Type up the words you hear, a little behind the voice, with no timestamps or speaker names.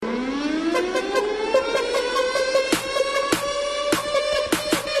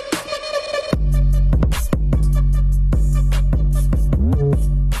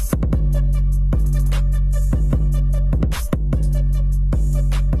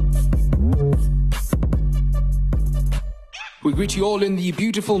We greet you all in the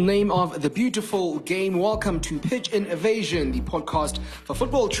beautiful name of the beautiful game. Welcome to Pitch Invasion, the podcast for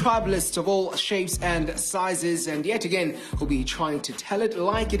football tribalists of all shapes and sizes. And yet again, we'll be trying to tell it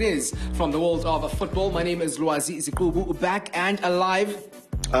like it is from the world of football. My name is Lwazi Zikubu, back and alive.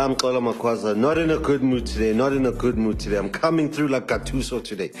 I'm Kola Makwaza. Not in a good mood today. I'm coming through like Gattuso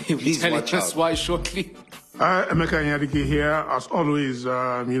today. Please watch out. Why shortly. Emeka Nyadike here. As always,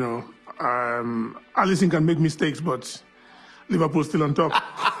 Alisson can make mistakes, but Liverpool's still on top.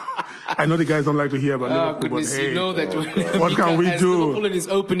 I know the guys don't like to hear about Liverpool, goodness, but hey, you know that what can we do? Liverpool in his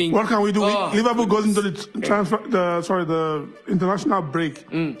opening. What can we do? Liverpool goes into the international break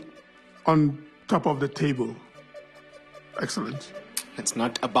on top of the table. Excellent. It's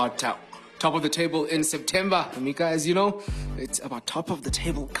not about top of the table in September, Mika, as you know. It's about top of the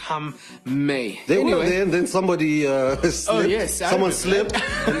table come May. They were there, and then somebody slipped. Oh, yes. Someone slipped.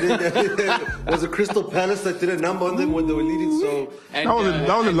 And then was a Crystal Palace that did a number on them when they were leading. So and, that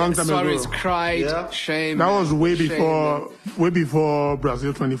was a long time ago. Suarez cried. Yeah. Shame. That was way before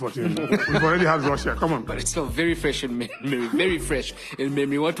Brazil 2014. We've already had Russia. Come on. But it's still very fresh in memory. Very fresh in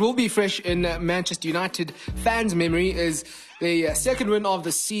memory. What will be fresh in Manchester United fans' memory is the second win of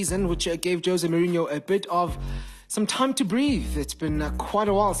the season, which gave Jose Mourinho a bit of some time to breathe. It's been quite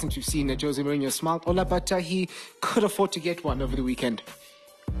a while since we've seen Jose Mourinho smile, but he could afford to get one over the weekend.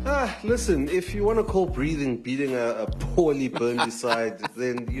 Listen, if you want to call beating a poorly Burnley side,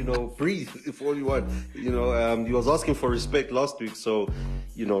 then, breathe if all you want. He was asking for respect last week, so,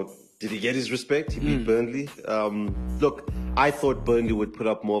 did he get his respect? He beat Burnley. Look, I thought Burnley would put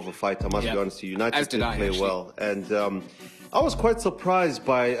up more of a fight, I must be honest to you. United didn't play well. And I was quite surprised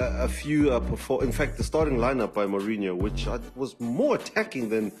by a few, in fact, the starting lineup by Mourinho, which was more attacking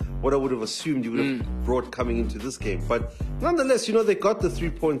than what I would have assumed you would have brought coming into this game. But nonetheless, they got the 3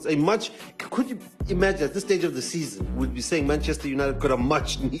 points. Could you imagine at this stage of the season, we'd be saying Manchester United got a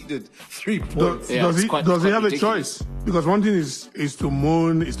much needed 3 points. Does he have a choice? Because one thing is to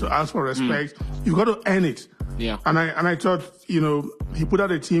moan, is to ask for respect. You've got to earn it. Yeah. And I thought, he put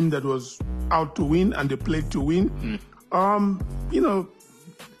out a team that was out to win and they played to win.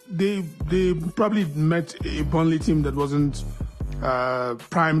 They probably met a Burnley team that wasn't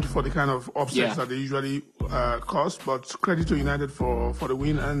primed for the kind of upsets that they usually cause. But credit to United for the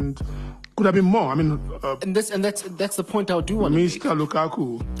win, and could have been more. And that's the point I do want to make. Mr.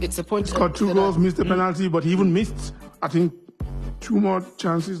 Lukaku. It's a point. Scored 2 goals, missed the penalty, but he even missed, I think, 2 more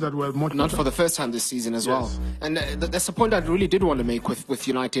chances that were much not better. for the first time this season as well. And that's the point I really did want to make with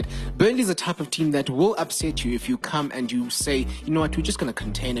United. Burnley is the type of team that will upset you if you come and you say, you know what, we're just going to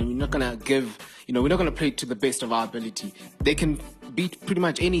contain and we're not going to give, we're not going to play to the best of our ability. They can beat pretty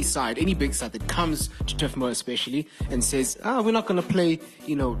much any side, any big side that comes to Turf Moor especially, and says, we're not going to play,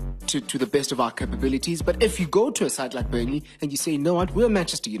 to the best of our capabilities. But if you go to a side like Burnley and you say, you know what, we're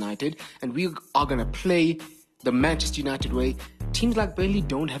Manchester United and we are going to play the Manchester United way, teams like Burnley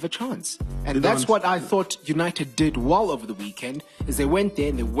don't have a chance. And that's what I thought United did well over the weekend, is they went there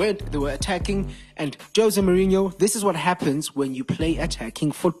and they were attacking. And Jose Mourinho, this is what happens when you play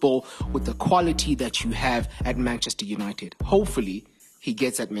attacking football with the quality that you have at Manchester United. Hopefully he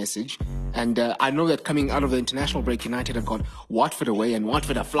gets that message. And I know that coming out of the international break, United have got Watford away, and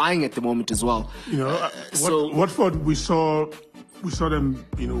Watford are flying at the moment as well. Watford, we saw them,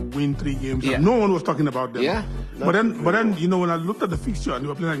 win 3 games. Yeah. No one was talking about them. Yeah. But then, when I looked at the fixture and they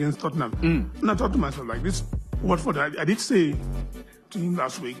were playing against Tottenham, and I thought to myself, like, this Watford, I did say to him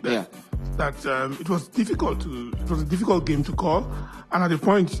last week that it was difficult. It was a difficult game to call, and at the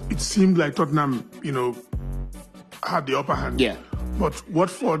point, it seemed like Tottenham, had the upper hand. Yeah. But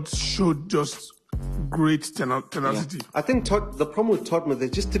Watford showed just great tenacity. Yeah. I think the problem with Tottenham, they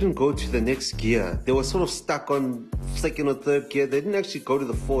just didn't go to the next gear. They were sort of stuck on 2nd or 3rd gear. They didn't actually go to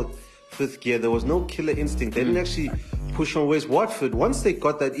the 4th, 5th gear. There was no killer instinct. They didn't actually push on. Whereas Watford, once they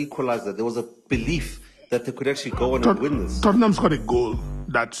got that equalizer, there was a belief that they could actually go on and win this. Tottenham's got a goal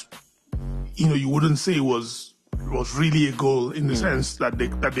that, you wouldn't say was really a goal in the sense that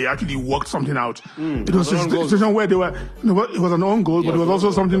they actually worked something out. It was a situation where it was an own goal, but it was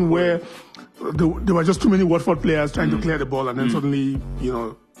also something where there were just too many Watford players trying to clear the ball, and then suddenly,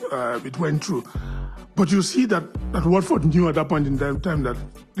 it went through. But you see that Watford knew at that point in time that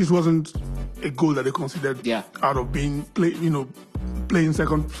this wasn't a goal that they considered out of being playing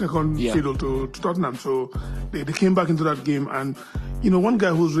second fiddle to Tottenham. So they came back into that game, and one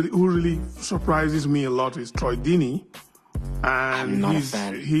guy who really surprises me a lot is Troy Deeney. And I'm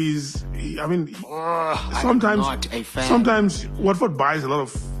not a fan. Sometimes Watford buys a lot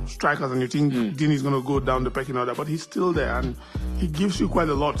of strikers and you think Deeney's going to go down the pecking order, but he's still there and he gives you quite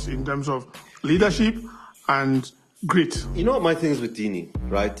a lot in terms of leadership and great. You know what my thing is with Dini,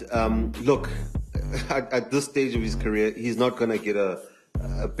 right? Look, at this stage of his career, he's not going to get a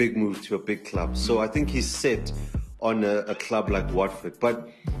big move to a big club. So I think he's set on a club like Watford. But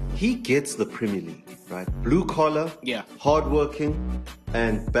he gets the Premier League, right? Blue collar, hardworking,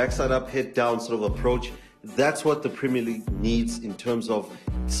 and backside up, head down sort of approach. That's what the Premier League needs in terms of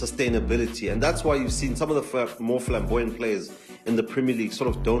sustainability. And that's why you've seen some of the more flamboyant players in the Premier League sort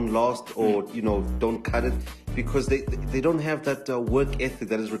of don't last or, don't cut it because they don't have that work ethic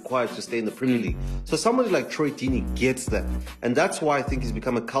that is required to stay in the Premier League. So somebody like Troy Deeney gets that. And that's why I think he's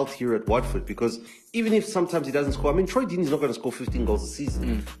become a cult hero at Watford, because even if sometimes he doesn't score, I mean, Troy Deeney's not going to score 15 goals a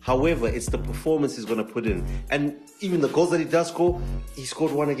season. However, it's the performance he's going to put in. And even the goals that he does score, he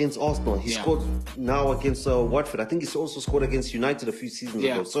scored one against Arsenal. He scored now against Watford. I think he's also scored against United a few seasons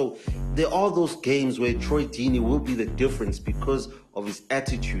ago. So there are those games where Troy Deeney will be the difference because of his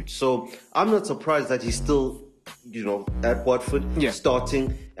attitude. So I'm not surprised that he's still, at Watford,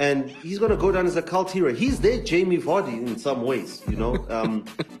 starting, and he's going to go down as a cult hero. He's their Jamie Vardy in some ways,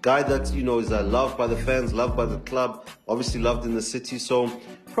 guy that, is loved by the fans, loved by the club, obviously loved in the city. So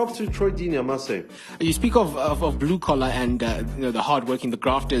props to Troy Deeney, I must say. You speak of blue collar and the hard-working, the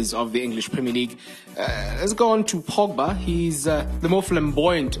grafters of the English Premier League. Let's go on to Pogba. He's the more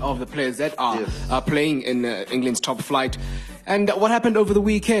flamboyant of the players that are playing in England's top flight. And what happened over the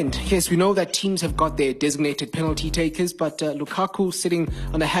weekend? Yes, we know that teams have got their designated penalty takers, but Lukaku sitting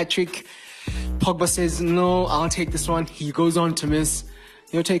on a hat-trick. Pogba says, no, I'll take this one. He goes on to miss.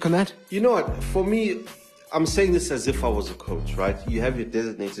 Your take on that? You know what? For me, I'm saying this as if I was a coach, right? You have your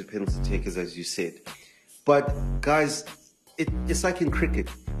designated penalty takers, as you said. But, guys, it's like in cricket.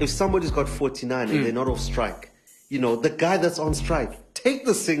 If somebody's got 49 and they're not off strike, the guy that's on strike, take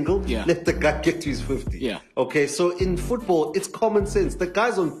the single, let the guy get to his 50. Okay, so in football, it's common sense. The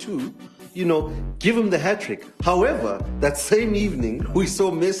guy's on 2, give him the hat-trick. However, that same evening, we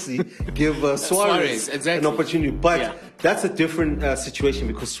saw Messi give Suarez an opportunity. But that's a different situation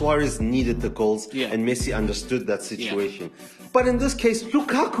because Suarez needed the goals and Messi understood that situation. But in this case,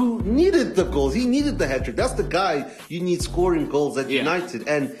 Lukaku needed the goals. He needed the hat-trick. That's the guy you need scoring goals at United.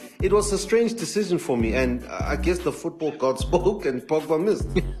 And it was a strange decision for me. And I guess the football god spoke and Pogba missed.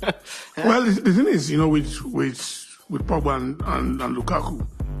 Well, the thing is, with Pogba and Lukaku,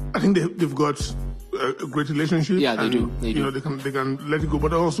 I think they've got a great relationship. Yeah, they do. They can let it go.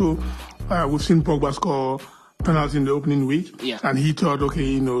 But also, we've seen Pogba score penalty in the opening week. And he thought,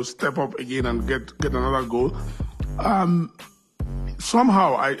 okay, step up again and get another goal.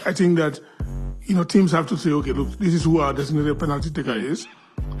 Somehow, I think that, teams have to say, okay, look, this is who our designated penalty taker is.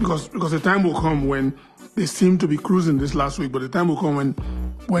 Because the time will come when they seem to be cruising this last week, but the time will come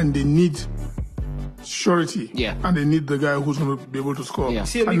when they need surety. And they need the guy who's going to be able to score.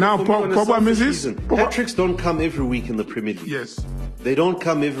 See, and now Pogba misses. Hat-tricks don't come every week in the Premier League. Yes. They don't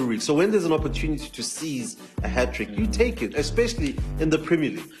come every week. So when there's an opportunity to seize a hat-trick, you take it, especially in the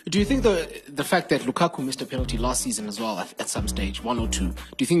Premier League. Do you think the fact that Lukaku missed a penalty last season as well at some stage, 1 or 2, do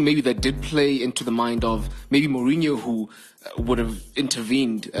you think maybe that did play into the mind of maybe Mourinho, who would have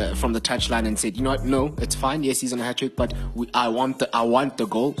intervened from the touchline and said, you know what, no, it's fine. Yes, he's on a hat-trick, but I want the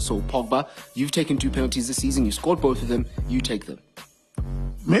goal. So Pogba, you've taken 2 penalties this season. You scored both of them. You take them.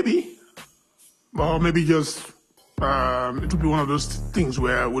 Maybe. Or maybe just... it would be one of those things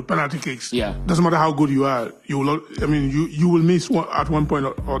where with penalty kicks, doesn't matter how good you are, you will miss at one point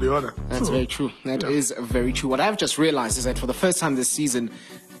or the other. That's very true. That is very true. What I've just realized is that for the first time this season,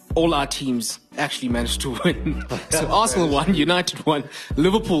 all our teams actually managed to win. So Arsenal won, United won,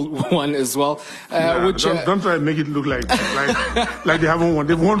 Liverpool won as well. Don't try to make it look like they haven't won.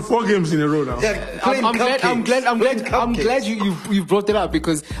 They've won 4 games in a row now. I'm glad you brought that up,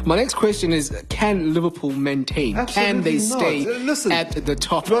 because my next question is: can Liverpool maintain? Absolutely can they not. stay at the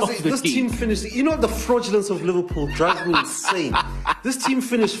top of the this team finished. You know, the fraudulence of Liverpool drives me insane. This team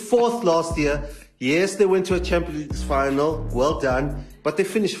finished 4th last year. Yes, they went to a Champions League final. Well done. But they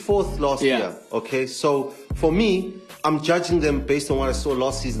finished 4th last year. Okay, so for me, I'm judging them based on what I saw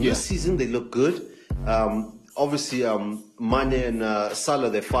last season. This season, they look good. Obviously, Mane and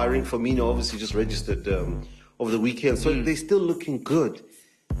Salah, they're firing. Firmino obviously just registered over the weekend. So they're still looking good.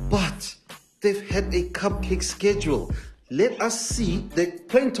 But they've had a cupcake schedule. Let us see. They're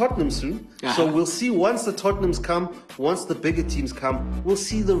playing Tottenham soon. So we'll see once the Tottenhams come, once the bigger teams come, we'll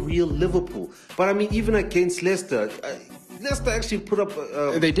see the real Liverpool. But I mean, even against Leicester, Leicester actually put up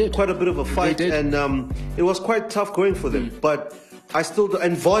quite a bit of a fight. And it was quite tough going for them. But I still...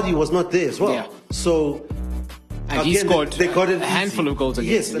 And Vardy was not there as well. So... And again, he scored they got a handful of goals against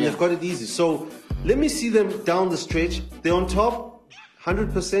him. Yes, and they've got it easy. So let me see them down the stretch. They're on top,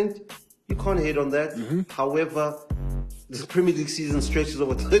 100%. You can't hate on that. However, this Premier League season stretches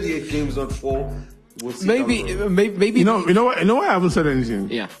over 38 games, not 4. We'll see Maybe. You know why I haven't said anything?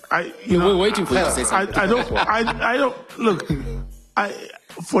 Yeah. We're waiting for you to say something. I don't look.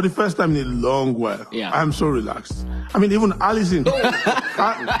 For the first time in a long while, I'm so relaxed. I mean, even Alisson,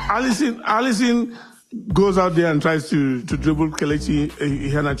 Alisson goes out there and tries to dribble Kelechi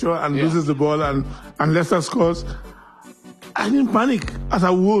Iheanacho and loses the ball, and Leicester scores. I didn't panic as I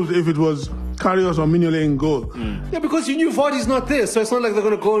would if it was Karius or Mignolet in goal. Yeah, because you knew Vardy's not there, so it's not like they're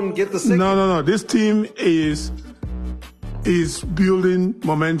going to go and get the second. No. This team is building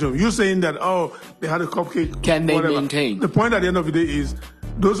momentum. You're saying that, they had a cupcake. Can they maintain? The point at the end of the day is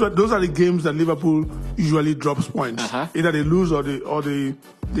those are the games that Liverpool usually drops points. Either they lose or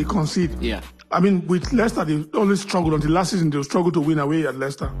they concede. Yeah. I mean, with Leicester, they always struggled until last season. They struggled to win away at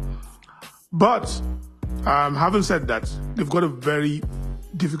Leicester. But having said that, they've got a very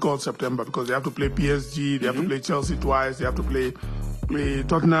difficult September because they have to play PSG, they have to play Chelsea twice, they have to play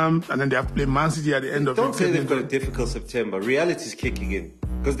Tottenham, and then they have to play Man City at the end of the season. Don't say they've got a difficult September. Reality's kicking in.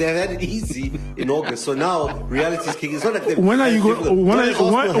 Because they've had it easy in August, so now reality's kicking. It's not like when are you going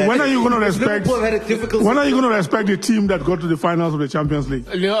to respect? When are you going to respect the team that got to the finals of the Champions League?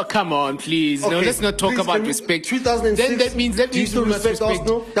 No, come on, please. Okay, no, let's not talk about respect. 2006. Then that means you must respect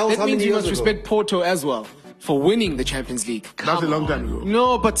Arsenal. That means you must respect Porto as well for winning the Champions League. That's a long time ago.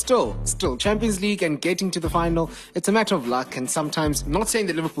 No, but still, Champions League and getting to the final, it's a matter of luck. And sometimes, not saying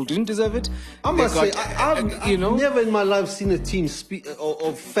that Liverpool didn't deserve it. I must say, I've never in my life seen a team speak,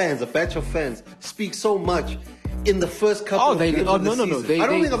 of fans, a batch of fans, speak so much in the first couple of games of the season. I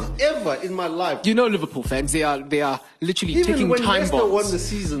don't think I've ever in my life. You know, Liverpool fans, they are literally even taking when time Leicester bombs. Won the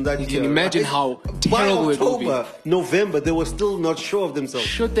season that you year. Can imagine how terrible by it will be. October, November, they were still not sure of themselves.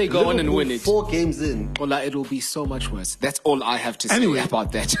 Should they go on and win it? 4 games in. Ola, it will be so much worse. That's all I have to say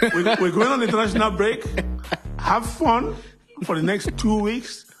about that. We're going on international break. Have fun for the next 2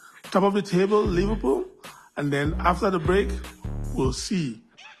 weeks. Top of the table, Liverpool. And then after the break, we'll see.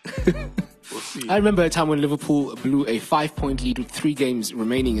 I remember a time when Liverpool blew a 5-point lead with 3 games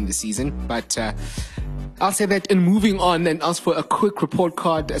remaining in the season. But I'll say that in moving on and ask for a quick report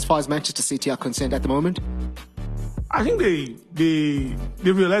card as far as Manchester City are concerned at the moment. I think they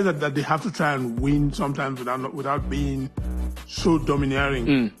realize that they have to try and win sometimes without being so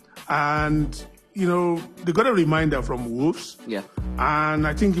domineering. And, they got a reminder from Wolves. Yeah. And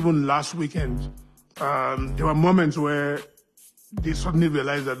I think even last weekend, there were moments where they suddenly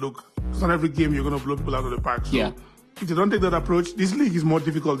realized that, look, it's not every game you're going to blow people out of the park. So if they don't take that approach, this league is more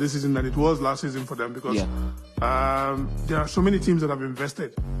difficult this season than it was last season for them because there are so many teams that have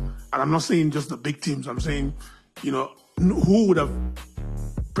invested. And I'm not saying just the big teams. I'm saying, who would have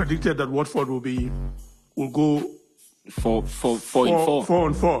predicted that Watford will go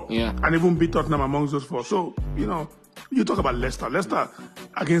 4-4. Yeah. And even beat Tottenham amongst those 4. So, you talk about Leicester. Leicester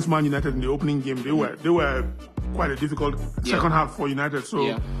against Man United in the opening game, they were quite a difficult second half for United.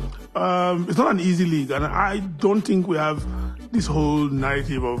 So it's not an easy league, and I don't think we have this whole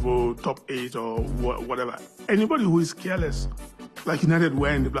narrative of top 8 or whatever. Anybody who is careless, like United were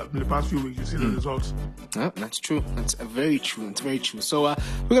in the past few weeks, you see the results. Yeah, that's true. That's very true. It's very true. So we're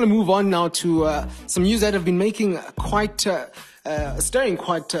going to move on now to some news that have been making stirring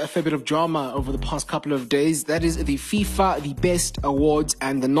quite a fair bit of drama over the past couple of days. That is the FIFA The Best Awards,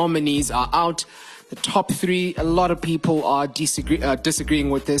 and the nominees are out. The top 3, a lot of people are disagreeing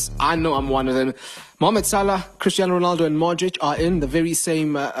with this. I know I'm one of them. Mohamed Salah, Cristiano Ronaldo and Modric are in the very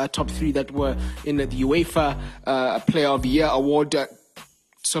same top 3 that were in the UEFA Player of the Year award,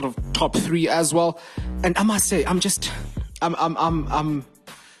 sort of top 3 as well. And I must say, I'm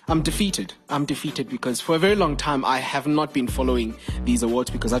defeated. I'm defeated because for a very long time I have not been following these awards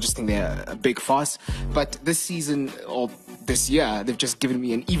because I just think they're a big farce. But this season or this year, they've just given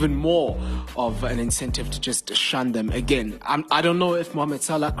me an even more of an incentive to just shun them again. I don't know if Mohamed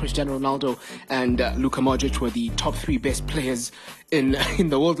Salah, Cristiano Ronaldo and Luka Modric were the top 3 best players in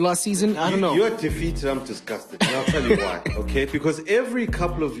the world last season. I don't know. You're defeated. I'm disgusted. And I'll tell you why. Okay, because every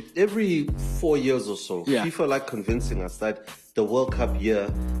 4 years or so, FIFA like convincing us that the World Cup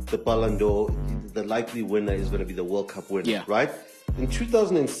year, the Ballon d'Or, the likely winner is going to be the World Cup winner, right? In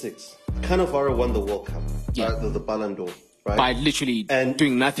 2006, Cannavaro won the World Cup, the Ballon d'Or. Right? By literally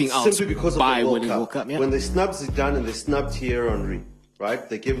doing nothing else. Simply because of by the winning World Cup. When they snubbed Zidane and they snubbed Thierry Henry, right?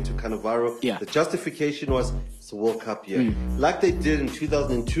 They gave it to Cannavaro. The justification was it's a World Cup year. Like they did in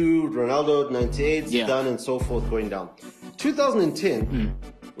 2002, Ronaldo, 98, Zidane and so forth going down. 2010,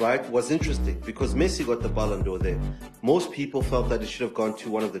 right, was interesting because Messi got the Ballon d'Or there. Most people felt that it should have gone to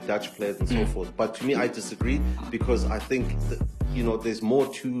one of the Dutch players and so forth. But to me, I disagree because I think there's more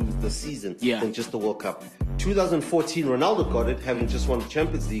to the season than just the World Cup. 2014, Ronaldo got it, having just won the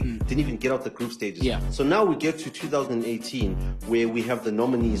Champions League, didn't even get out the group stages. So now we get to 2018, where we have the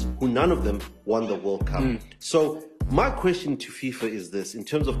nominees who none of them won the World Cup. So my question to FIFA is this, in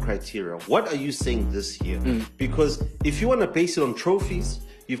terms of criteria, what are you saying this year? Because if you want to base it on trophies,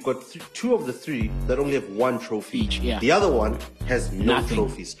 you've got two of the three that only have one trophy each. The other one has no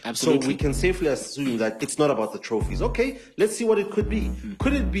trophies. Absolutely. So we can safely assume that it's not about the trophies. Okay, let's see what it could be.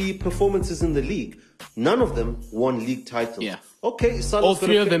 Could it be performances in the league? None of them won league titles. Okay, Salah's all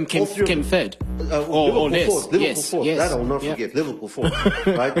three of them came third. Liverpool fourth. Liverpool fourth. Yes. That I will not forget. Liverpool fourth.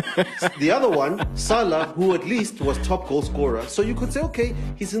 Right? The other one, Salah, who at least was top goal scorer. So you could say, okay,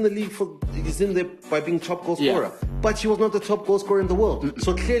 he's in the league he's in there by being top goal scorer. But he was not the top goal scorer in the world.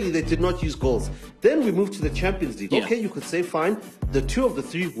 So clearly they did not use goals. Then we moved to the Champions League. Okay, you could say, fine, the two of the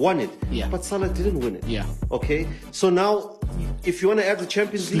three won it. But Salah didn't win it. Okay, so now if you want to add the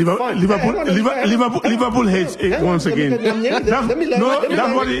Champions League, fine. Liverpool hates it once again. That's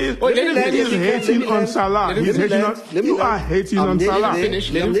what it is. He's hating on Salah. You are hating on Salah. Let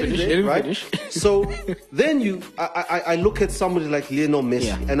him finish. So then I look at somebody like Lionel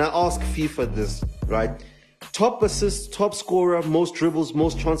Messi and I ask FIFA this, right? Top assists, top scorer, most dribbles,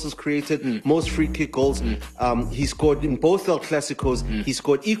 most chances created, most free kick goals. He scored in both El Clasicos. He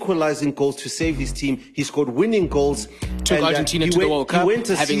scored equalizing goals to save his team. He scored winning goals. Took Argentina to the World Cup,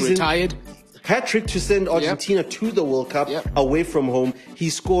 having retired. Hat-trick to send Argentina to the World Cup away from home. He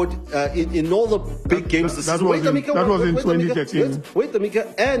scored in all the big games this season. That was in 2013. Wait,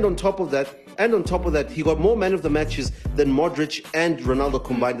 Amika. And on top of that, he got more man of the matches than Modric and Ronaldo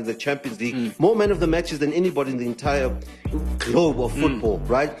combined in the Champions League. More man of the matches than anybody in the entire globe of football,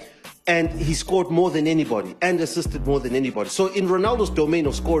 right? And he scored more than anybody and assisted more than anybody. So in Ronaldo's domain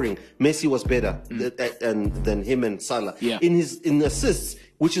of scoring, Messi was better than him and Salah. In assists,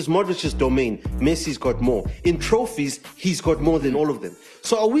 which is Modric's domain, Messi's got more. In trophies, he's got more than all of them.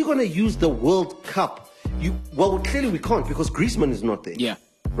 So are we going to use the World Cup? Well, clearly we can't because Griezmann is not there.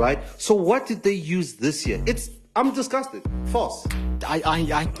 Right? So what did they use this year? I'm disgusted. False. I'm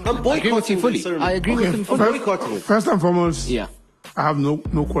boycotting with you fully. I agree with him fully. I'm boycotting it. First and foremost, I have no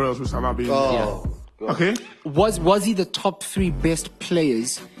quarrels with Salah being okay. Was he the top three best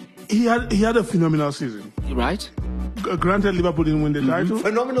players? He had a phenomenal season. Right? Granted, Liverpool didn't win the title.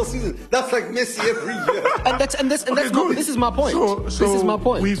 Phenomenal season. That's like Messi every year. This is my point. This is my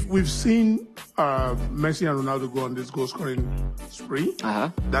point. We've seen Messi and Ronaldo go on this goal scoring spree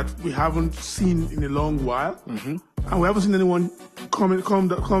that we haven't seen in a long while, and we haven't seen anyone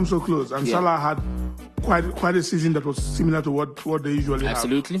come so close. And Salah had quite a season that was similar to what they usually have.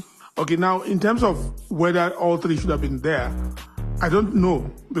 Absolutely. Okay, now in terms of whether all three should have been there, I don't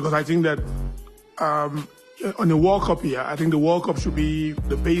know, because I think that on the World Cup here, I think the World Cup should be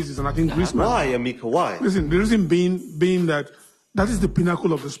the basis, and I think Griezmann. Why, Amika? Why? Listen, the reason being that is the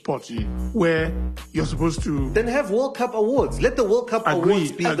pinnacle of the sport, where you're supposed to. Then have World Cup awards. Let the World Cup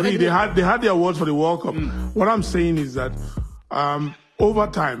awards be. Agree. They had the awards for the World Cup. What I'm saying is that over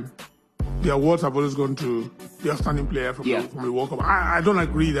time, the awards have always gone to the outstanding player from the World Cup. I don't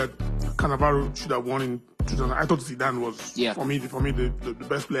agree that Cannavaro should have won in 2000. I thought Zidane was for me the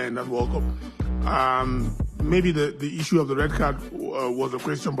best player in that World Cup. Maybe the issue of the red card was a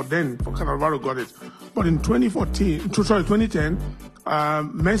question, but then for Cannavaro got it. But in 2010,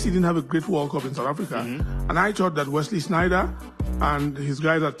 Messi didn't have a great World Cup in South Africa, and I thought that Wesley Sneijder and his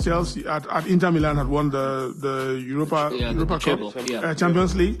guys at Chelsea, at Inter Milan, had won the Europa Cup,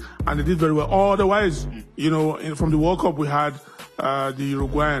 Champions League, and they did very well. Otherwise, from the World Cup we had the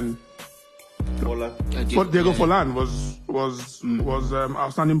Uruguayan. Diego Forlan was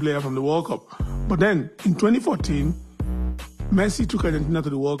outstanding player from the World Cup. But then in 2014, Messi took Argentina to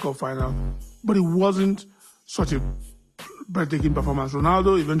the World Cup final, but it wasn't such a breathtaking performance.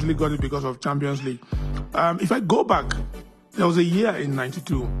 Ronaldo eventually got it because of Champions League. If I go back, there was a year in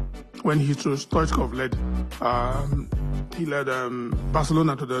 '92 when Stoichkov led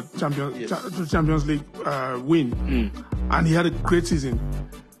Barcelona to the Champions League win, and he had a great season.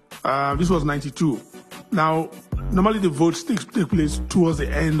 This was '92. Now, normally the votes take place towards the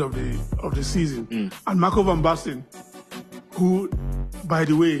end of the season, and Marco van Basten, who, by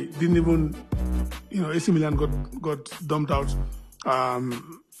the way, didn't even, AC Milan got dumped out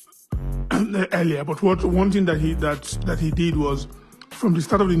earlier. But one thing that he did was, from the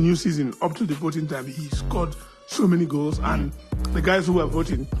start of the new season up to the voting time, he scored so many goals, and the guys who were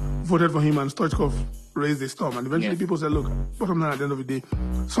voted for him, and Stoichkov raised a storm. And eventually people said, look, bottom line at the end of the day,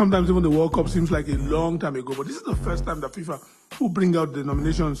 sometimes even the World Cup seems like a long time ago, but this is the first time that FIFA will bring out the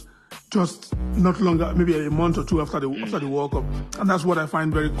nominations just not longer, maybe a month or two after the World Cup. And that's what I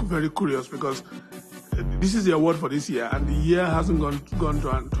find very, very curious, because this is the award for this year, and the year hasn't gone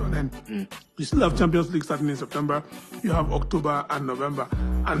to an end. You still have Champions League starting in September. You have October and November,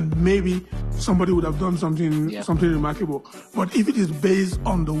 and maybe somebody would have done something remarkable. But if it is based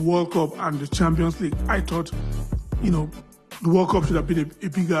on the World Cup and the Champions League, I thought, the World Cup should have been a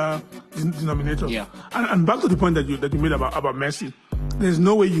bigger denominator. Yeah. And back to the point that you made about Messi. There's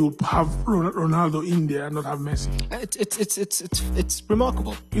no way you have Ronaldo in there and not have Messi. It's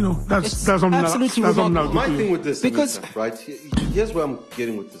remarkable. That's something absolutely remarkable. My thing with this, because Amika, right? Here's where I'm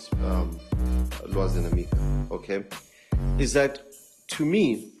getting with this, Loaz and Amika, okay? Is that, to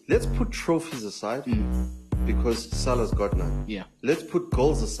me, let's put trophies aside because Salah's got none. Yeah. Let's put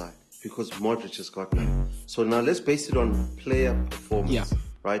goals aside because Modric has got none. So now let's base it on player performance. Yeah.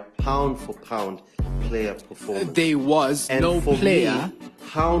 Right, pound for pound, player performance. There was and no for player. Me,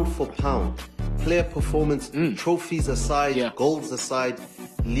 pound for pound, player performance, trophies aside, goals aside,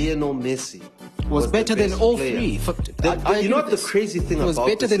 Lionel Messi was better than all player. three. You know what the crazy thing about this is? Was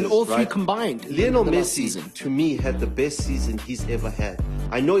better than all three right? combined. Lionel Messi, to me, had the best season he's ever had.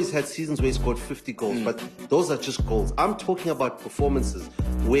 I know he's had seasons where he scored 50 goals, but those are just goals. I'm talking about performances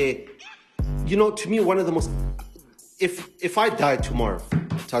where, to me, one of the most... If I died tomorrow,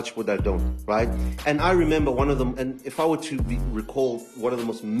 touch wood I don't, right? And I remember one of them, and if I were to recall one of the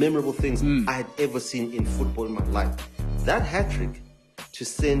most memorable things I had ever seen in football in my life, that hat-trick to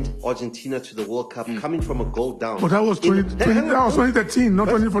send Argentina to the World Cup coming from a goal down. But that was 2013, not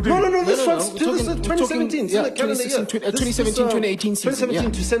 2014. No, this was 2017. 2017-2018 season.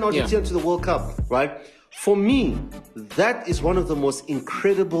 2017 to send Argentina to the World Cup, right? For me, that is one of the most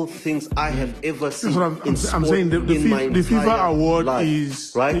incredible things I have ever seen. That's what in sport I'm saying. The FIFA award life,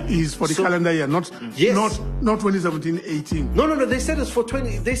 is right? is for the calendar year, not 2017-18. No. They said it's for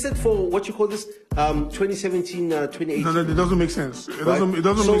 20. They said for what you call this 2017-2018. No, it doesn't make sense. It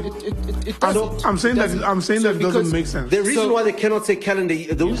doesn't. I'm saying that it doesn't make sense. The reason why they cannot say calendar,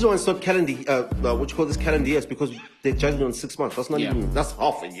 the reason why it's not calendar, what you call this calendar year, is because they're judging on 6 months. That's not even. That's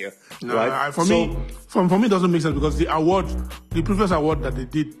half a year, right? For me, it doesn't make sense because the previous award that they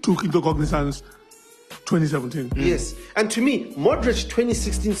did took into cognizance 2017. Yes. And to me, Modric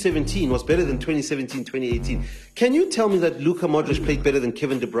 2016-17 was better than 2017-2018. Can you tell me that Luka Modric played better than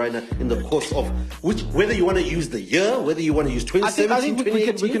Kevin De Bruyne in the course of whether you want to use the year, whether you want to use 2017, I think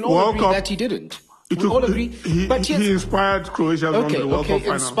 2018? we can all agree that he didn't. We all agree. He inspired Croatia to the World Cup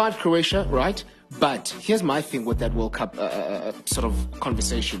final. Inspired Croatia, right? But here's my thing with that World Cup sort of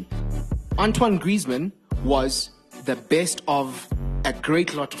conversation. Antoine Griezmann was the best of a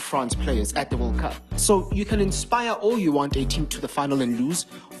great lot of France players at the World Cup. So you can inspire all you want a team to the final and lose,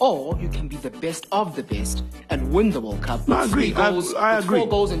 or you can be the best of the best and win the World Cup. I agree. I agree. 4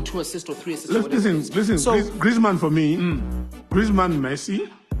 goals and 2 assists or 3 assists. Listen. So, Griezmann for me, Griezmann, Messi,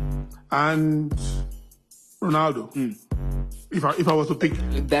 and Ronaldo. If I was to pick,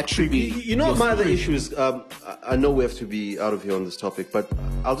 that should be. My other issue is, I know we have to be out of here on this topic, but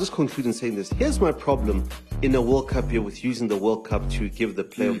I'll just conclude in saying this. Here's my problem in a World Cup year with using the World Cup to give the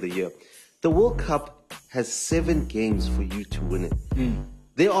Player of the Year. The World Cup has 7 games for you to win it.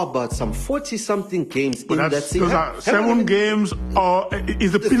 There are about some 40-something games in that season. Those are 7 games, or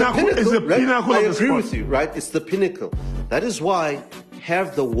is the pinnacle? Is the pinnacle I of the agree sport. with you, right? It's the pinnacle. That is why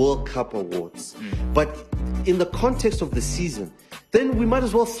have the World Cup awards. But in the context of the season, then we might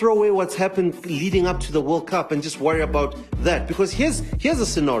as well throw away what's happened leading up to the World Cup and just worry about that. Because here's a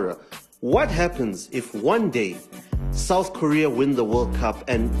scenario. What happens if one day South Korea win the World Cup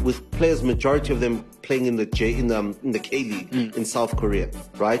and with players, majority of them playing in the K-League in South Korea,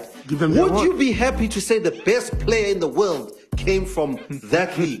 right? Would you be happy to say the best player in the world came from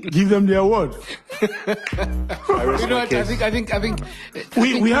that league? Give them the award. I think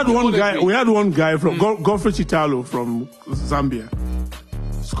we had one guy from Godfrey Chitalo from Zambia.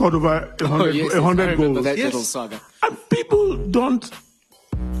 Scored over 100 goals. That little saga. And people don't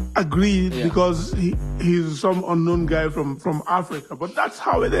agree because he's some unknown guy from Africa, but that's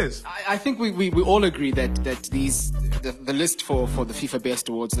how it is. I think we all agree that the list for the FIFA Best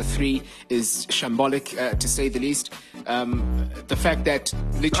Awards, the 3, is shambolic to say the least. The fact that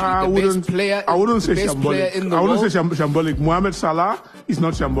literally the best player, I wouldn't say shambolic. I wouldn't say shambolic. Mohamed Salah is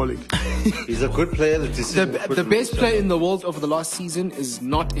not shambolic. He's a good player. The best player in the world over the last season is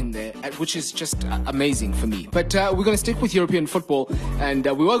not in there, which is just amazing for me. But we're going to stick with European football, and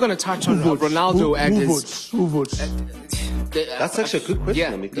we were going to touch on Ronaldo and Who votes? That's actually a good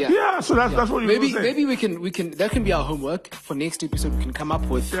question, yeah, Amika. yeah. Yeah, so that's what you Maybe say. maybe we can that can be our homework for next episode. We can come up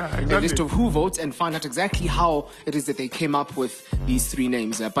with a list of who votes and find out exactly how it is that they came up with these three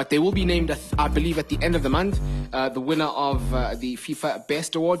names. But they will be named, I believe, at the end of the month. The winner of the FIFA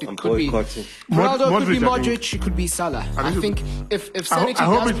Best Award. It could be Ronaldo, could be Modric, it could be Salah. I think if sanity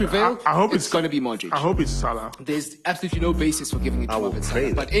does prevail, I hope it's going to be Modric. I hope it's Salah. There's absolutely no basis for giving it to Mohamed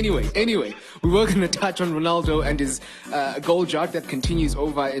Salah. But anyway, we were going to touch on Ronaldo and his goal drought that continues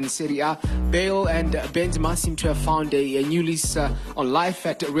over in Serie A. Bale and Benzema seem to have found a new lease on life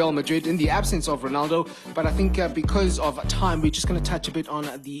at Real Madrid in the absence of Ronaldo. But I think because of time, we're just going to touch a bit on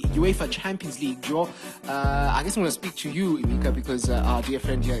the UEFA Champions League draw. I guess I'm going to speak to you, Emeka, because our dear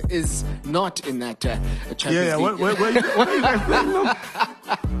friend here is not in that Champions League. Where are you guys playing?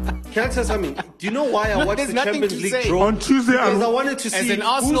 Can I tell something? Do you know why I watched the Champions League draw? On Tuesday, because I wanted to see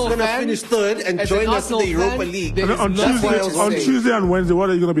who's going to finish third and join us in the Europa League. On Tuesday and Wednesday, what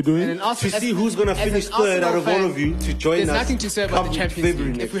are you going to be doing? To see who's going to finish third out of all of you to join us. There's nothing to say about the Champions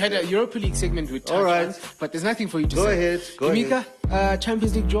League. If we had a Europa League segment, we'd touch on, but there's nothing for you to say. Go ahead. Emeka,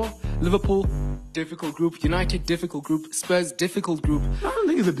 Champions League draw, Liverpool, difficult group. United, difficult group. Spurs, difficult group. I don't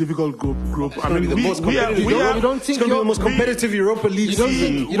think it's a difficult group. I mean, we don't think it's going to be the most competitive Europa League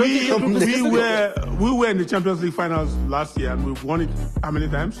season. We were in the Champions League finals last year and we've won it how many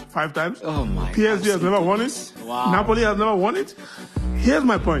times? 5 times? Oh my! PSG has never won it. Wow. Napoli has never won it. Here's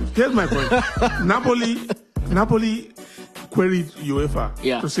my point. Napoli queried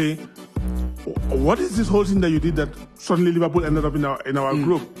UEFA to say, what is this whole thing that you did that suddenly Liverpool ended up in our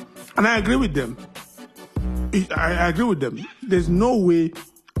group? And I agree with them. I agree with them. There's no way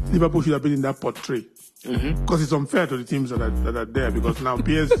Liverpool should have been in that pot 3. Because it's unfair to the teams that are there, because now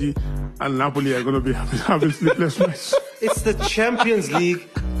PSG and Napoli are going to be having sleepless nights. It's the Champions League,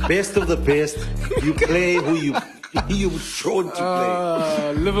 best of the best. You play who you chosen to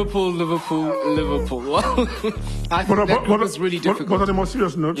play. Liverpool. Well, I think that was really difficult. But on a more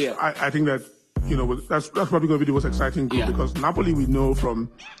serious note, I think that that's probably going to be the most exciting group because Napoli, we know from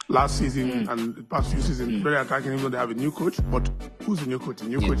last season and the past few seasons, very attacking, even though they have a new coach. But who's the new coach? The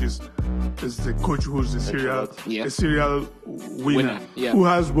new coach is the coach who's the serial winner who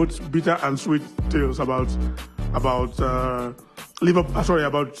has both bitter and sweet tales about Liverpool. Sorry,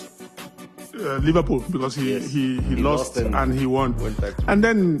 about Liverpool, because he lost and he won. And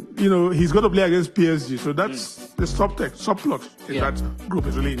then, he's got to play against PSG. So that's the subplot in that group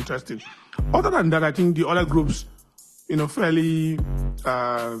is really interesting. Other than that, I think the other groups, fairly,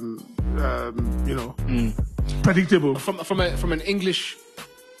 predictable. From an English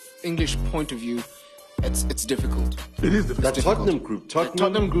point of view, it's difficult. It is difficult. That Tottenham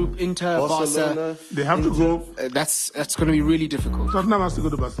group, Inter, Barcelona. They have to go. That's going to be really difficult. Tottenham has to go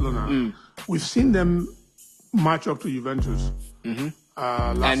to Barcelona. We've seen them match up to Juventus. And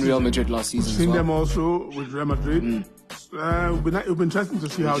Real Madrid last season. We've seen them also with Real Madrid. It'll be interesting to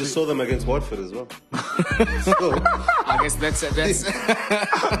see how we just saw them against Watford as well. I guess that's I'm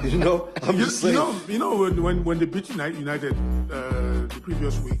just saying. When they beat United the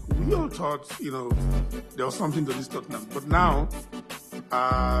previous week, we all thought there was something to this Tottenham. But now,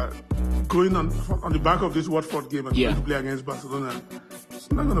 going on the back of this Watford game and going to play against Barcelona,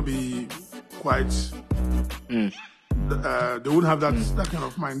 it's not going to be quite. They wouldn't have that kind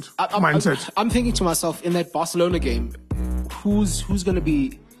of mindset. I'm thinking to myself, in that Barcelona game, who's going to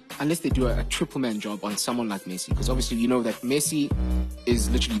be, unless they do a triple man job on someone like Messi, because obviously you know that Messi is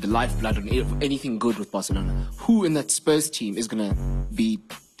literally the lifeblood of anything good with Barcelona. Who in that Spurs team is going to be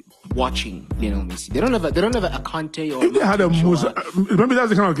watching Lionel Messi? They don't have a Kante or. If they had a Musa, remember that's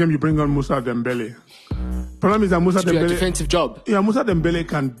the kind of game you bring on Moussa Dembele. Problem is that Moussa Dembele, a defensive job. Yeah, Moussa Dembele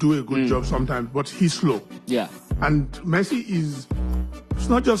can do a good job sometimes, but he's slow. Yeah. And Messi it's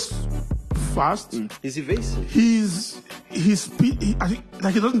not just fast. He's evasive. His speed. I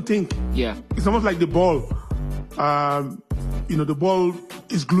think he doesn't think. Yeah. It's almost like the ball. The ball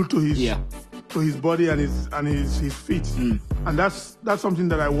is glued to his body and his feet. And that's something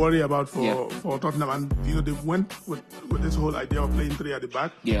that I worry about for Tottenham. And they went with this whole idea of playing 3 at the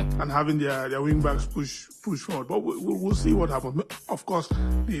back and having their wing backs push forward. But we'll see what happens. Of course,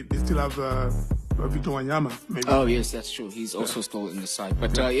 they still have Victor Wanyama. Maybe. Oh yes, that's true. He's also still in the side.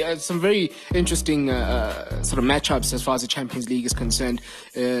 But some very interesting sort of matchups as far as the Champions League is concerned.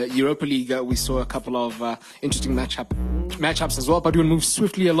 Europa League, we saw a couple of interesting matchups as well. But we'll move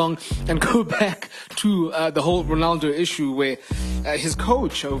swiftly along and go back to the whole Ronaldo issue, where his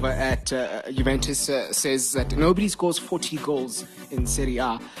coach over at Juventus says that nobody scores 40 goals in Serie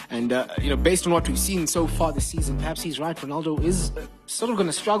A. And, based on what we've seen so far this season, perhaps he's right. Ronaldo is sort of going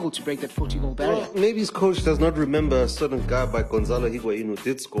to struggle to break that 40-goal barrier. Well, maybe his coach does not remember a certain guy by Gonzalo Higuain who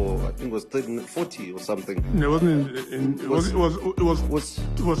did score, I think it was 40 or something. It wasn't it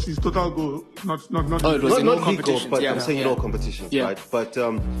was his total goal, not it was in all league goals, competitions, but yeah. I'm saying in all competitions, Yeah. right? But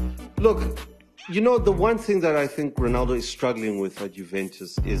look, the one thing that I think Ronaldo is struggling with at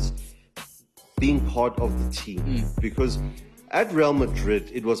Juventus is being part of the team, because at Real Madrid,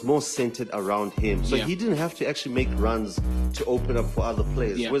 it was more centered around him. So he didn't have to actually make runs to open up for other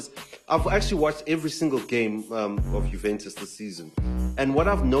players. Yeah. I've actually watched every single game of Juventus this season. And what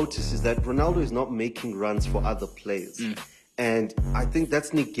I've noticed is that Ronaldo is not making runs for other players. And I think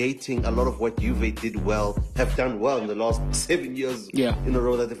that's negating a lot of what Juve have done well in the last 7 years in a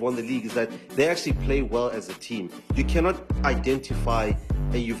row that they've won the league, is that they actually play well as a team. You cannot identify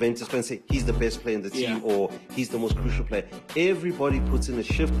a Juventus player and say he's the best player in the team or he's the most crucial player. Everybody puts in a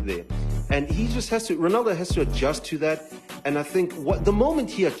shift there. And Ronaldo has to adjust to that. And I think the moment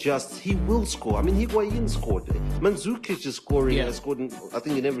he adjusts, he will score. I mean, Higuain scored. Mandzukic is scoring. Has scored, I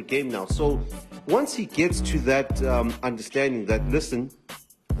think, in every game now. So once he gets to that understanding that, listen,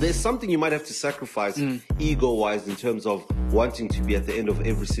 there's something you might have to sacrifice ego-wise in terms of wanting to be at the end of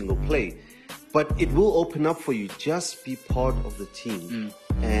every single play. But it will open up for you. Just be part of the team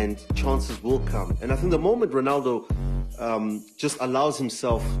and chances will come. And I think the moment Ronaldo just allows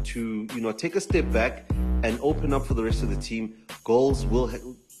himself to, take a step back and open up for the rest of the team,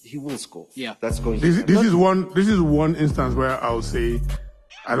 he will score. Yeah. That's going this to happen. This is one instance where I'll say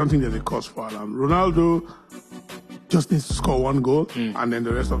I don't think there's a cause for alarm. Ronaldo just needs to score one goal and then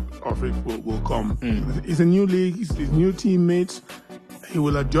the rest of it will come. It's a new league, it's new teammates. He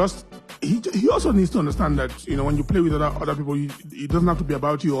will adjust. He also needs to understand that, when you play with other people, it doesn't have to be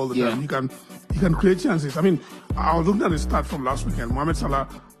about you all the time. He can create chances. I mean, I was looking at the start from last weekend. Mohamed Salah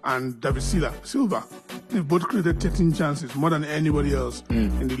and David Silva, they've both created 13 chances, more than anybody else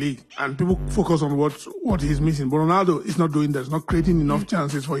in the league. And people focus on what he's missing. But Ronaldo is not doing that. He's not creating enough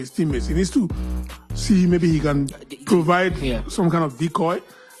chances for his teammates. He needs to see maybe he can provide some kind of decoy.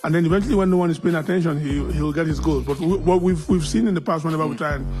 And then eventually, when no one is paying attention, he'll get his goals. But what we've seen in the past, whenever we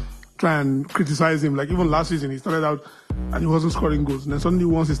try and criticize him, like even last season, he started out and he wasn't scoring goals. And then suddenly,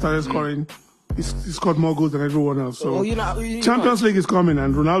 once he started scoring, he scored more goals than everyone else. So Champions League is coming,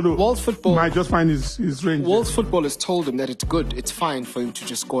 and Ronaldo might just find his range. World football has told him that it's good, it's fine for him to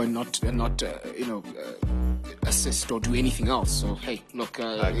just score and not assist or do anything else. So hey, look,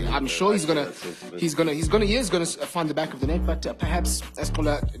 I'm sure he's gonna find the back of the net. But perhaps, as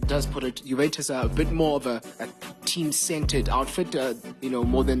Kola does put it, Juventus are a bit more of a team-centered outfit.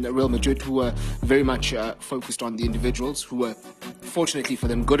 More than Real Madrid, who are very much focused on the individuals, who were fortunately for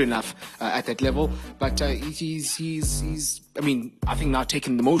them good enough at that level. But he's I think now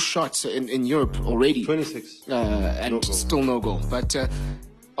taking the most shots in Europe already. 26. And no still no goal. But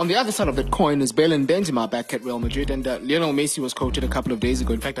on the other side of that coin is Bale and Benzema back at Real Madrid. And Lionel Messi was quoted a couple of days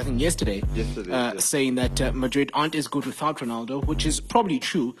ago, in fact, I think yesterday saying that Madrid aren't as good without Ronaldo, which is probably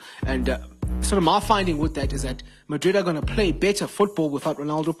true. And sort of my finding with that is that Madrid are going to play better football without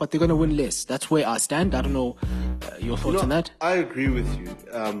Ronaldo, but they're going to win less. That's where I stand. I don't know your thoughts on that. I agree with you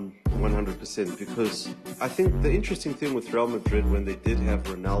 100%, because I think the interesting thing with Real Madrid when they did have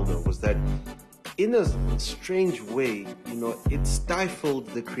Ronaldo was that in a strange way, it stifled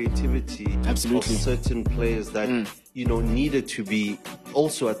the creativity of certain players that, needed to be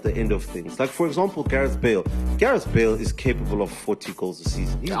also at the end of things. Like, for example, Gareth Bale. Gareth Bale is capable of 40 goals a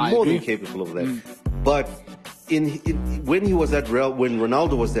season. He's more than capable of that. But when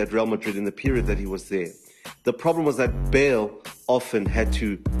Ronaldo was at Real Madrid, in the period that he was there, the problem was that Bale often had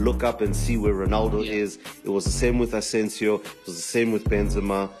to look up and see where Ronaldo is. It was the same with Asensio. It was the same with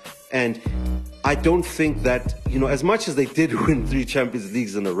Benzema. And I don't think that, as much as they did win 3 Champions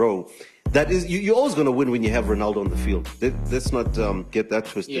Leagues in a row, that is, you're always going to win when you have Ronaldo on the field. Let's not get that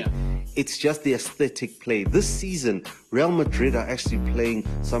twisted. Yeah. It's just the aesthetic play. This season, Real Madrid are actually playing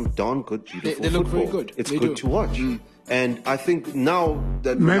some darn good, beautiful they look football. very good. It's good to watch. And I think now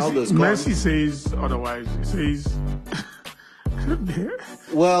that Ronaldo's gone... Messi says otherwise. He says...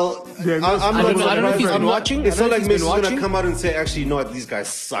 Well, I don't know if he's been watching. It's not like Messi's going to come out and say, actually, these guys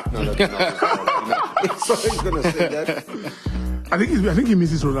suck. Now that it's not he's going to say that. I think he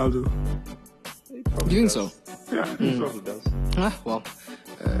misses Ronaldo. You think so? Yeah, I think so. He does. Well,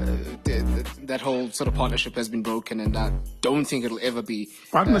 that whole sort of partnership has been broken, and I don't think it'll ever be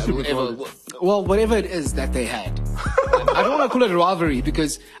partnership. Whatever it is that they had. I don't want to call it a rivalry,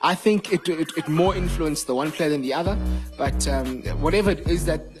 because I think it more influenced the one player than the other. But whatever it is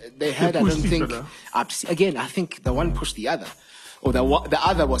that they had, I don't think. Again, I think the one pushed the other. or the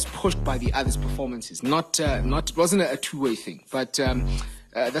other was pushed by the other's performances. It wasn't a two-way thing. But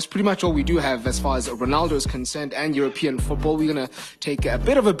that's pretty much all we do have as far as Ronaldo is concerned and European football. We're going to take a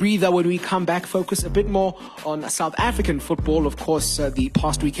bit of a breather when we come back, focus a bit more on South African football. Of course, the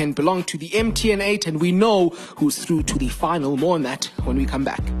past weekend belonged to the MTN 8, and we know who's through to the final. More on that when we come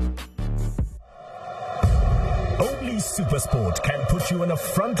back. Only SuperSport can put you in a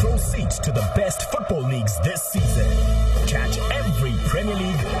front row seat to the best football leagues this season. Catch every Premier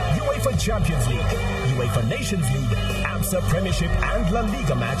League, UEFA Champions League, UEFA Nations League, AMSA Premiership and La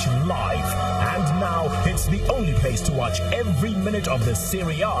Liga match live. And now it's the only place to watch every minute of the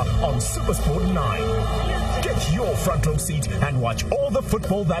Serie A on SuperSport 9. Get your front row seat and watch all the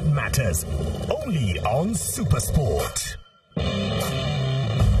football that matters. Only on SuperSport.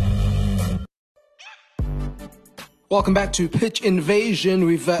 Welcome back to Pitch Invasion.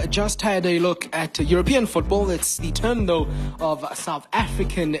 We've just had a look at European football. It's the turn, though, of South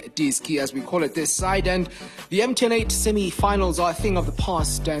African Diski, as we call it this side. And the MTN 8 semi-finals are a thing of the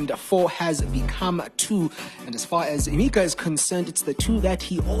past, and 4 has become 2. And as far as Emeka is concerned, it's the 2 that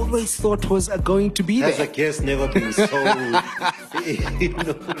he always thought was going to be there. Has a guest never been so...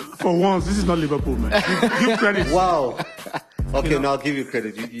 For once, this is not Liverpool, man. Give credit. Wow. Okay, now I'll give you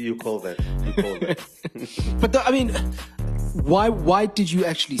credit. You call that. You call that. But why did you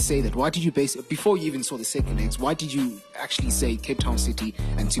actually say that? Why did you before you even saw the second legs? Why did you actually say Cape Town City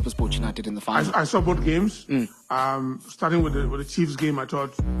and SuperSport United in the final? I saw both games. Starting with the Chiefs game, I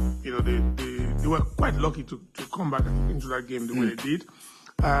thought they were quite lucky to come back into that game the way they did.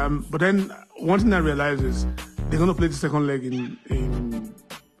 But then one thing I realized is they're going to play the second leg in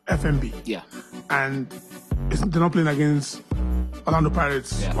FMB. Yeah, and they're not playing against Orlando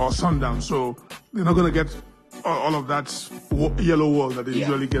Pirates or Sundown, so they're not going to get all of that yellow wall that they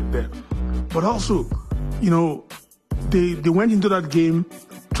usually get there. But also, they went into that game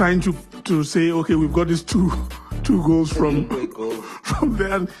trying to say, okay, we've got these two goals from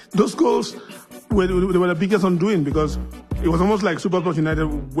there. And those goals were the biggest undoing, because it was almost like SuperSport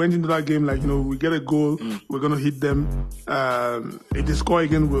United went into that game like, we get a goal, we're going to hit them. If they score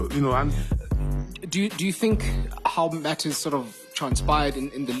again, and Do you think how matters sort of transpired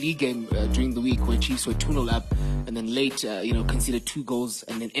in the league game during the week, where Chiefs were 2-0 up and then late, conceded 2 goals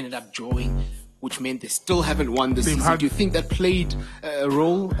and then ended up drawing, which meant they still haven't won this season? Do you think that played a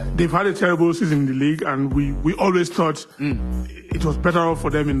role? They've had a terrible season in the league, and we always thought it was better off for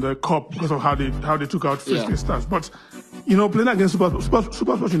them in the cup because of how they took out Frisbee Stars. But playing against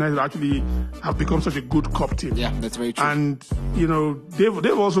SuperSport United actually have become such a good cup team. Yeah, that's very true. And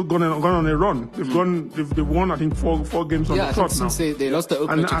they've also gone on a run. They've won, I think, four games on the trot now. Since they lost the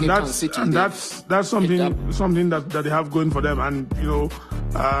opener to Cape Town City. And that's something that they have going for them. And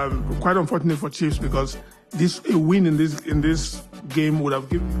quite unfortunate for Chiefs, because a win in this game would have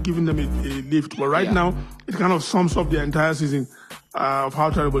given them a lift. But right now, it kind of sums up the entire season of how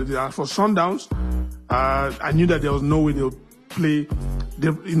terrible it is. And for Sundowns, I knew that there was no way they'll play.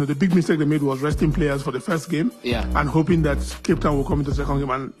 The big mistake they made was resting players for the first game and hoping that Cape Town will come into the second game.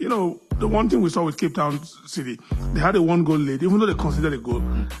 And, the one thing we saw with Cape Town City, they had a 1-goal lead. Even though they considered a goal,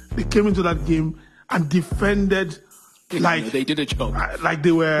 they came into that game and defended like they did a job. Like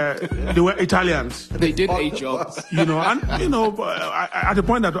they were Italians. They did a job. At the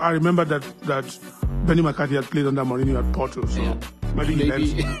point that I remember that Benny McCarthy had played under Mourinho at Porto, so maybe he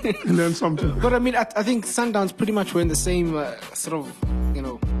learned something. But I mean, I think Sundowns pretty much were in the same sort of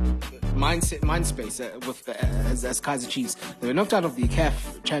mind space as Kaizer Chiefs. They were knocked out of the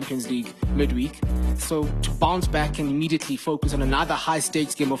CAF Champions League midweek, so to bounce back and immediately focus on another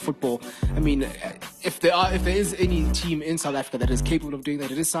high-stakes game of football. I mean, if there is any team in South Africa that is capable of doing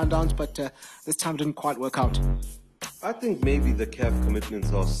that, it is Sundowns, but this time didn't quite work out. I think maybe the CAF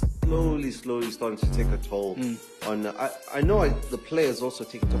commitments are slowly starting to take a toll on. I know the players also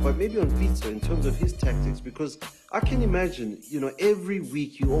take a toll, but maybe on Pizza in terms of his tactics, because I can imagine, every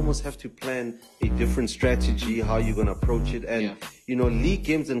week you almost have to plan a different strategy, how you're going to approach it. And, league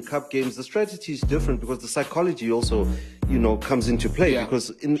games and cup games, the strategy is different because the psychology also, comes into play. Yeah. Because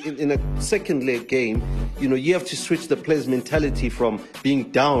in a second leg game, you have to switch the players' mentality from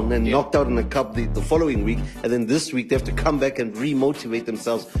being down and knocked out in a cup the following week. And then this week they have to come back and re-motivate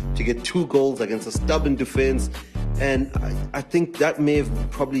themselves to get 2 goals against a stubborn defense. And I think that may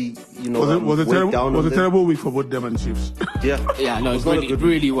have probably, was a terrible week for both them and Chiefs. It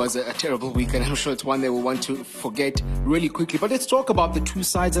really was a terrible week, and I'm sure it's one they will want to forget really quickly. But let's talk about the 2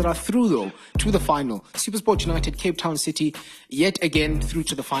 sides that are through, though, to the final. SuperSport United, Cape Town City, yet again through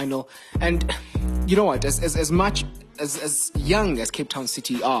to the final. And you know what? As much as young as Cape Town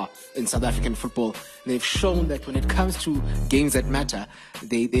City are in South African football, they've shown that when it comes to games that matter,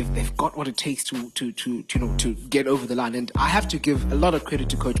 they've got what it takes to get over the line. And I have to give a lot of credit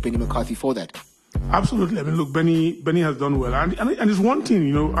to Coach Benny McCarthy for that. Absolutely. I mean, look, Benny has done well. And it's one thing,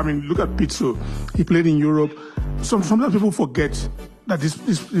 you know, I mean, look at Pitso. He played in Europe. Sometimes people forget that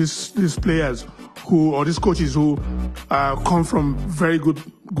these players or these coaches who come from very good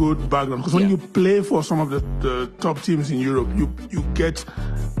background. Because when you play for some of the top teams in Europe, you get,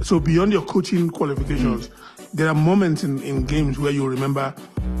 so beyond your coaching qualifications, there are moments in games where you remember,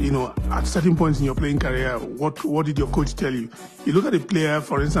 you know, at certain points in your playing career, what did your coach tell you? You look at a player,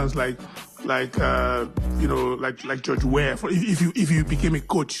 for instance, like George Weah. If you became a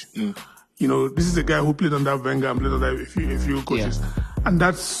coach, you know, this is a guy who played under Wenger and played under a few coaches, and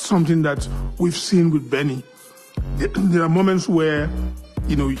that's something that we've seen with Benny. There are moments where,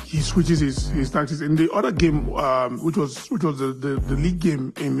 you know, he switches his tactics. In the other game, which was the league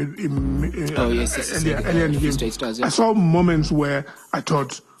game earlier in the game, I saw moments where I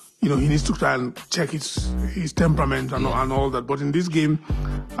thought, you know, he needs to try and check his temperament and all that. But in this game,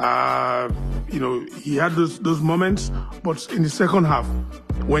 you know, he had those moments. But in the second half,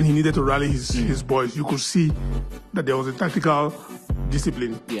 when he needed to rally his boys, you could see that there was a tactical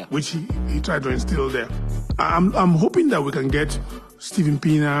discipline, which he tried to instill there. I'm hoping that we can get Stephen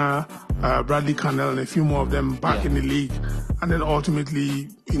Pina, Bradley Cannell, and a few more of them back in the league, and then ultimately,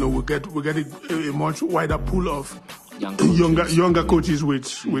 you know, we get a much wider pool of younger coaches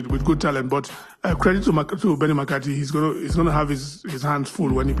with good talent. But credit to Benny McCarthy, he's gonna have his hands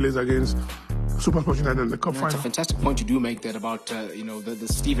full when he plays against SuperSport United in the Cup final. It's a fantastic point you do make that about you know, the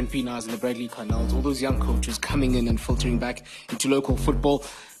Stephen Pinas and the Bradley Cannells, all those young coaches coming in and filtering back into local football.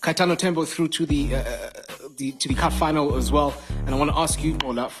 Caetano Tembo through to the cup final as well, and I want to ask you,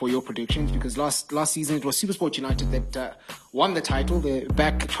 Ola, for your predictions, because last season it was SuperSport United that won the title. They're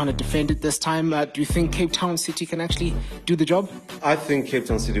back trying to defend it this time. Do you think Cape Town City can actually do the job? I think Cape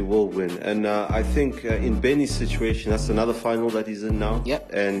Town City will win, and I think in Benny's situation, that's another final that he's in now.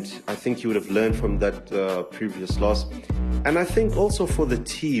 And I think he would have learned from that previous loss. And I think also for the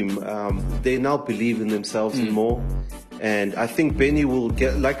team, they now believe in themselves more. And I think Benny will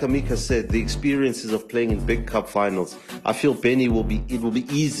get, like Amika said, the experiences of playing in big cup finals. I feel it will be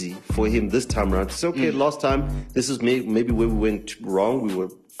easy for him this time around. It's okay, last time, this is maybe where we went wrong. We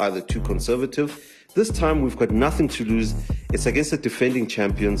were either too conservative. This time, we've got nothing to lose. It's against the defending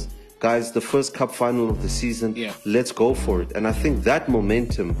champions. Guys, the first cup final of the season, let's go for it. And I think that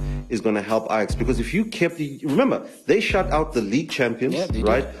momentum is going to help Ajax, because if you remember, they shut out the league champions,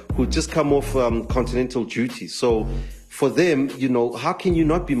 right? Who just come off continental duty. So for them, you know, how can you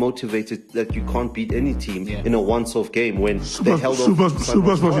not be motivated that you can't beat any team in a once-off game when they held off?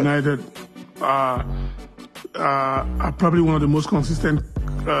 SuperSport United are probably one of the most consistent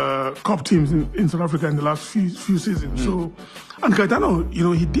cup teams in South Africa in the last few seasons. So, and Caetano, you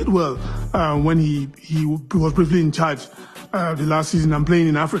know, he did well when he was briefly in charge the last season and playing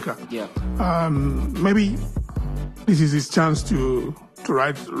in Africa. Maybe this is his chance to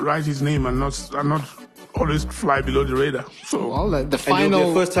write his name and not always fly below the radar. So the final, and he'll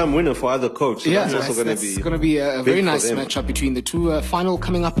be a first-time winner for either coach. So it's going to be a very nice matchup between the two. Final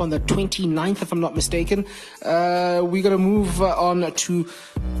coming up on the 29th, if I'm not mistaken. We're going to move on to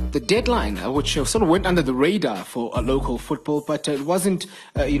the deadline, which sort of went under the radar for local football, but it wasn't,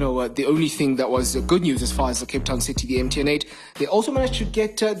 the only thing that was good news as far as the Cape Town City, the MTN8. They also managed to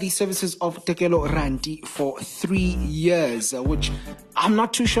get the services of Tekelo Ranti for 3 years, which I'm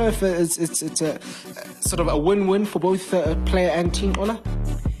not too sure if it's a sort of a win-win for both player and team. Ola?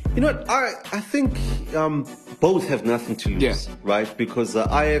 You know what? I think both have nothing to lose, right? Because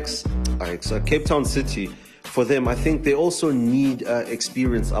Ajax, Cape Town City, for them, I think they also need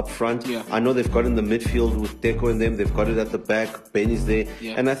experience up front. I know they've got in the midfield with Deco and them. They've got it at the back. Benny's there.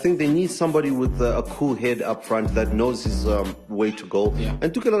 And I think they need somebody with a cool head up front that knows his way to goal.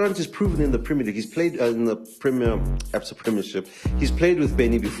 And Tekelo Ranti is proven in the Premier League. He's played in the ABSA Premiership. He's played with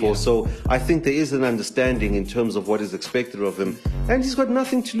Benny before. So I think there is an understanding in terms of what is expected of him. And he's got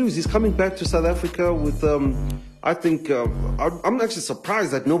nothing to lose. He's coming back to South Africa with... I think I'm actually surprised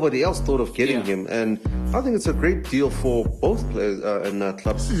that nobody else thought of getting him, and I think it's a great deal for both players and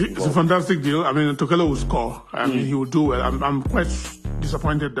clubs. It's a fantastic deal. I mean, Tekelo will score. I mean, he will do well. I'm quite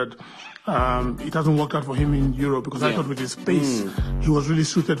disappointed that it hasn't worked out for him in Europe, because I thought with his pace he was really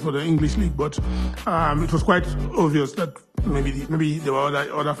suited for the English league. But it was quite obvious that maybe there were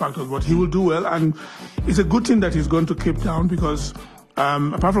other factors. But he will do well, and it's a good thing that he's gone to Cape Town, because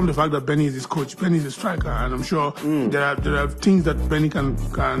apart from the fact that Benny is his coach, Benny is a striker, and I'm sure there are things that Benny can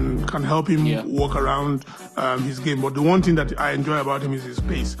help him work around his game. But the one thing that I enjoy about him is his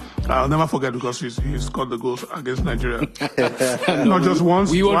pace. I'll never forget because he scored the goals against Nigeria. Not just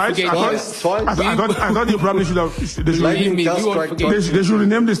once, twice. I thought you probably should have. They should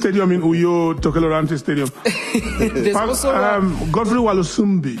rename the stadium in Uyo Tokelorante Stadium. Godfrey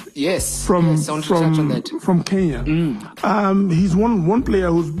Walosumbi. Yes. From Kenya. He's one player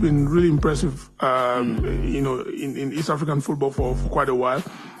who's been really impressive, in East African football for quite a while.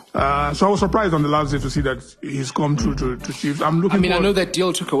 So I was surprised on the last day to see that he's come through to Chiefs. I know that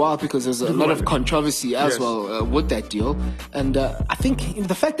deal took a while because there's a lot of controversy as well with that deal. And I think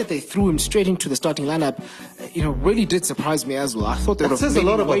the fact that they threw him straight into the starting lineup, really did surprise me as well. I thought that says a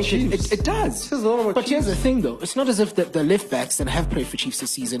lot about Chiefs. It does. But here's the thing, though. It's not as if the left backs that have played for Chiefs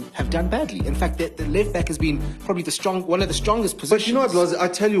this season have done badly. In fact, the left back has been probably one of the strongest positions. But you know what, Loz? I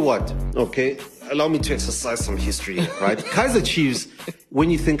tell you what, okay? Allow me to exercise some history, right? Kaizer Chiefs, when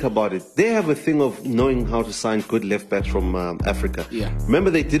you think about it, they have a thing of knowing how to sign good left backs from Africa. Yeah. Remember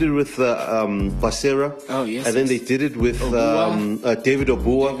they did it with Basera? Oh, yes. And then they did it with David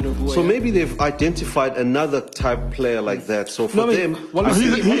Obua. So maybe they've identified another type player like that. So for them...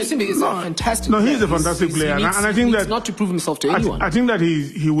 He's a fantastic player. He's a fantastic player. And I think that... not to prove himself to anyone. I think that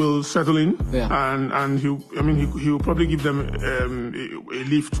he will settle in. Yeah. And he will probably give them a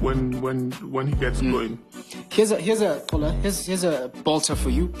lift when he gets going. Here's a bolter for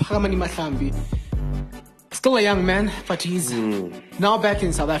you. Phakamani Mahlambi. Still a young man, but he's now back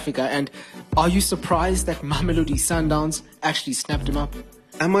in South Africa. And are you surprised that Mamelodi Sundowns actually snapped him up?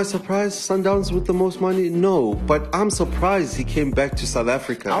 Am I surprised Sundowns with the most money? No, but I'm surprised he came back to South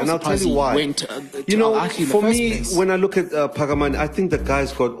Africa, and I'll tell you why. For me, when I look at Phakamani, I think the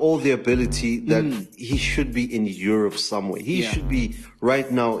guy's got all the ability that he should be in Europe somewhere. He should be right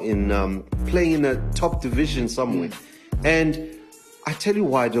now in playing in a top division somewhere. And I tell you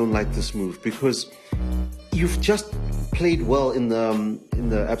why I don't like this move, because you've just played well in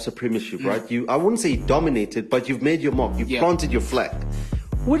the Absa Premiership, right? I wouldn't say dominated, but you've made your mark. You've planted your flag.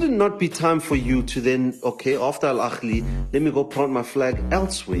 Would it not be time for you to then, after Al Ahly, let me go plant my flag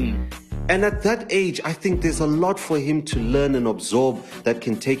elsewhere? And at that age, I think there's a lot for him to learn and absorb that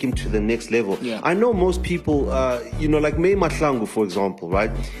can take him to the next level. I know most people, like May Mahlangu, for example, right?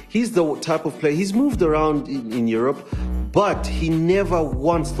 He's the type of player, he's moved around in Europe, but he never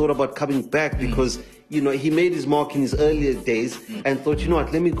once thought about coming back because he made his mark in his earlier days and thought,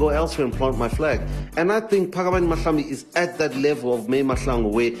 let me go elsewhere and plant my flag. And I think Phakamani Mahlambi is at that level of May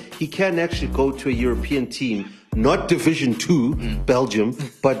Mahlangu where he can actually go to a European team, not Division 2, Belgium,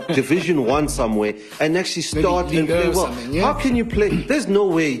 but Division 1 somewhere, and actually start and play well. How can you play? There's no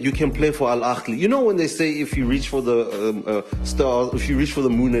way you can play for Al Ahly. You know when they say if you reach for the stars, if you reach for the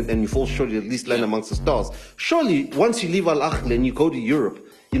moon and you fall short, you at least land amongst the stars. Surely, once you leave Al Ahly and you go to Europe,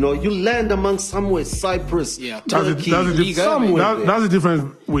 you land amongst somewhere, Cyprus, Turkey, somewhere. That's the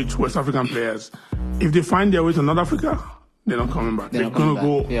difference with West African players. If they find their way to North Africa, they're not coming back. They're going to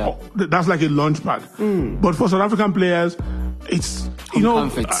go. Yeah. That's like a launch pad. But for South African players, it's how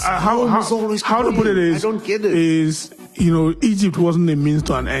to put it is. I don't get it. Is Egypt wasn't a means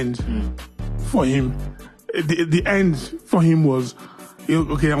to an end for him. The end for him was, I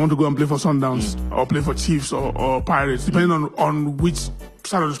want to go and play for Sundowns or play for Chiefs or Pirates, depending on which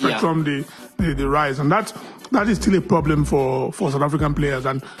side of the spectrum they rise, and that is still a problem for South African players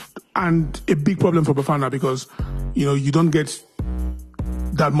and a big problem for Bafana because you don't get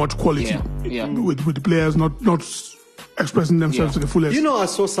that much quality with the players not expressing themselves to the fullest. I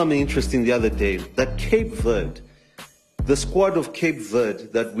saw something interesting the other day that Cape Verde, the squad of Cape Verde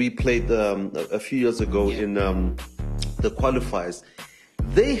that we played a few years ago in the qualifiers,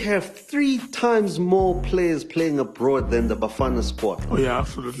 they have 3 times more players playing abroad than the Bafana squad. Oh, yeah,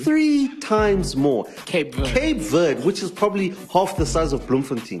 absolutely. 3 times more. Cape Verde, which is probably half the size of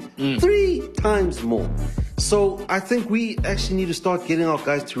Bloemfontein. 3 times more. So I think we actually need to start getting our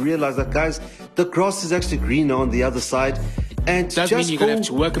guys to realize that, guys, the grass is actually greener on the other side. And just go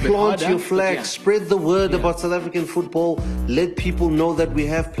plant your flag, spread the word about South African football, let people know that we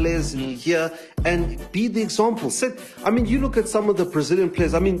have players here, and be the example. You look at some of the Brazilian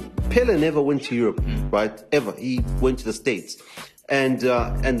players. Pele never went to Europe, right? Ever. He went to the States. And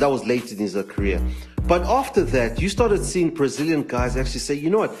that was late in his career. But after that, you started seeing Brazilian guys actually say,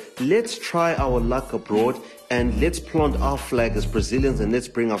 you know what, let's try our luck abroad and let's plant our flag as Brazilians and let's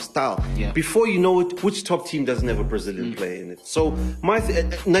bring our style. Yeah. Before you know it, which top team doesn't have a Brazilian player in it? So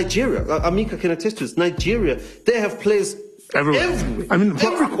Nigeria, Amika can attest to this, Nigeria, they have players Everywhere. I mean,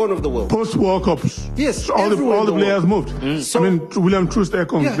 every corner of the world. Post World Cups. Yes, all the players moved. So, I mean, William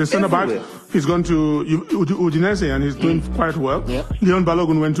Troost-Ekong, the centre back, he's gone to Udinese and he's doing quite well. Yeah. Leon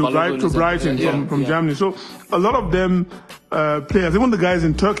Balogun went to Brighton from Germany. So a lot of them players, even the guys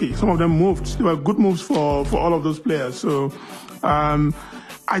in Turkey, some of them moved. There were good moves for all of those players. So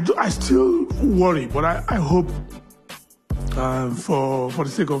I still worry, but I hope for the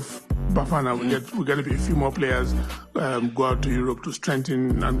sake of Bafana, we get a few more players go out to Europe to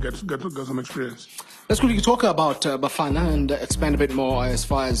strengthen and get some experience. Let's quickly talk about Bafana and expand a bit more as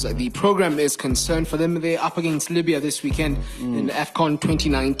far as the program is concerned. For them, they're up against Libya this weekend in the AFCON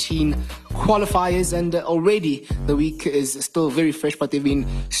 2019 qualifiers, and already the week is still very fresh, but they've been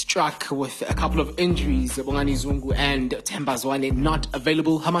struck with a couple of injuries. Bongani Zungu and Themba Zwane not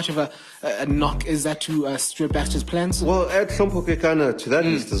available. How much of a knock is that to Stuart Baxter's plans? Well, add Hlompho Kekana to that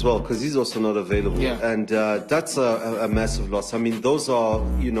list as well, because he's also not available. Yeah. And that's a massive loss. I mean, those are,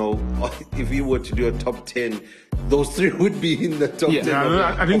 if you were to do a top 10, those three would be in the top 10.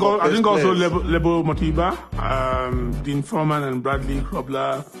 Yeah, I think also Lebo Motiba, Dean Foreman and Bradley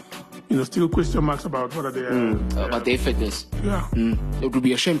Krobler, still question marks about what are their about their fitness. Yeah. It would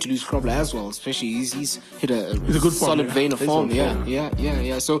be a shame to lose Krobler as well, especially he's hit a good solid vein of form.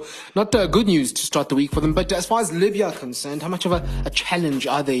 Yeah. So not good news to start the week for them. But as far as Libya are concerned, how much of a challenge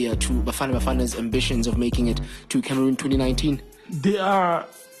are they to Bafana's ambitions of making it to Cameroon 2019? They are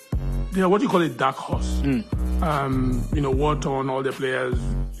what you call a dark horse. War torn, all their players.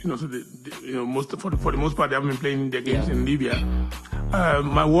 So for the most part, they haven't been playing their games in Libya.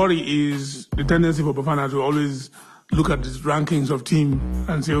 My worry is the tendency for Bafana to always look at these rankings of team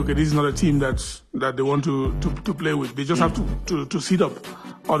and say, okay, this is not a team that they want to play with. They just have to sit up.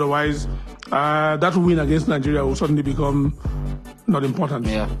 Otherwise, that win against Nigeria will suddenly become not important.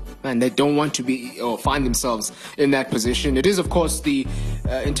 Yeah, and they don't want to be or find themselves in that position. It is, of course, the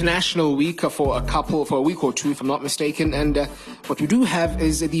international week for a week or two, if I'm not mistaken. And what we do have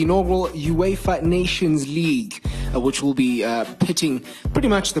is the inaugural UEFA Nations League, which will be pitting pretty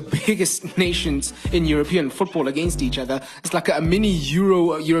much the biggest nations in European football against each other. It's like a mini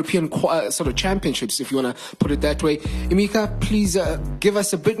European sort of championships, if you want to put it that way. Emeka, please give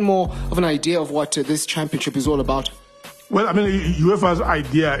us a bit more of an idea of what this championship is all about. Well, I mean, UEFA's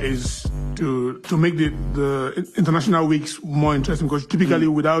idea is to make the international weeks more interesting, because typically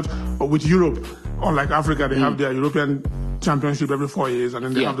with Europe, unlike Africa, they have their European Championship every 4 years, and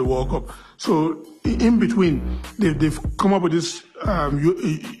then they have the World Cup. So in between, they've come up with this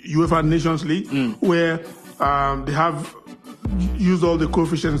UEFA Nations League where they have used all the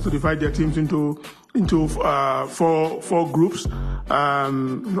coefficients to divide their teams into four groups,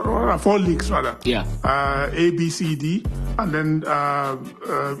 4 leagues rather. Yeah. A, B, C, D, and then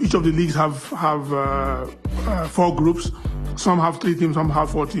each of the leagues have 4 groups. Some have 3 teams, some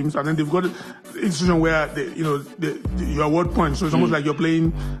have 4 teams, and then they've got an institution where you award points. So it's almost like you're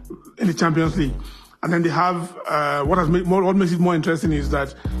playing in the Champions League. And then they have what makes it more interesting is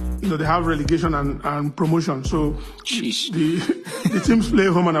that they have relegation and promotion. So the teams play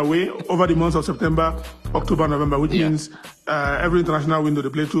home and away over the months of September, October, November, which means every international window they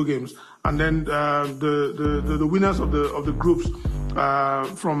play 2 games. And then the winners of the groups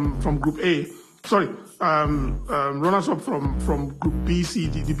from Group A, runners up from Group B, C,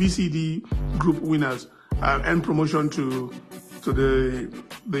 D, the B, C, D group winners and promotion to the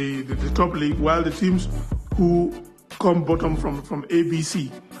top league, while the teams who come bottom from A, B,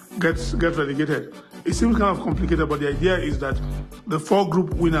 C get relegated. It seems kind of complicated, but the idea is that the 4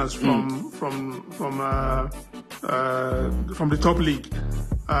 group winners from the top league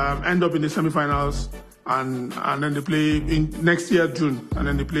end up in the semi-finals, and then they play in next year June, and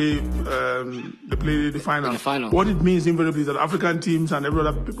then they play the final. What it means invariably is that African teams and every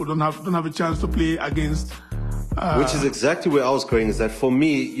other people don't have a chance to play against. Which is exactly where I was going, is that for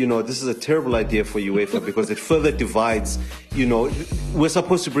me, this is a terrible idea for UEFA because it further divides, we're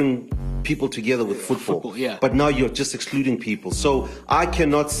supposed to bring people together with football, but now you're just excluding people. So I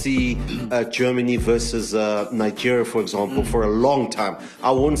cannot see Germany versus Nigeria, for example, for a long time.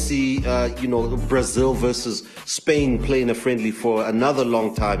 I won't see, Brazil versus Spain playing a friendly for another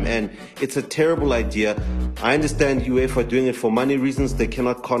long time. And it's a terrible idea. I understand UEFA doing it for money reasons. They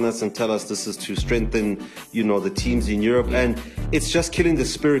cannot con us and tell us this is to strengthen, the teams in Europe. And it's just killing the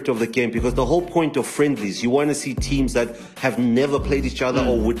spirit of the game, because the whole point of friendlies, you want to see teams that have never played each other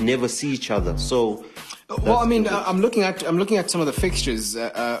or would never see each other. So Well, I mean, I'm looking at some of the fixtures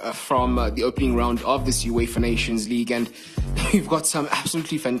from the opening round of this UEFA Nations League, and you've got some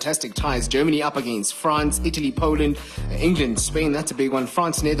absolutely fantastic ties. Germany up against France, Italy, Poland, England, Spain. That's a big one.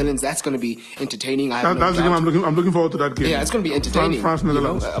 France, Netherlands. That's going to be entertaining. That's the game I'm looking forward to that game. Yeah, it's going to be entertaining. France,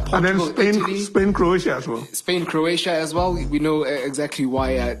 Netherlands, and then Spain, Croatia as well. Spain, Croatia as well. We know exactly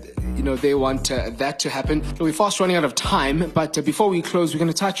why they want that to happen. So we're fast running out of time, but before we close, we're going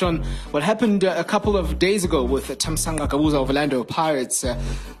to touch on what happened a couple of days ago with Thamsanqa Gabuza of Orlando Pirates.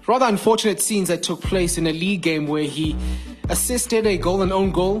 Rather unfortunate scenes that took place in a league game where he assisted a goal, an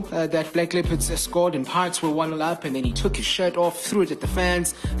own goal that Black Leopards scored, and Pirates were 1-0 up, and then he took his shirt off, threw it at the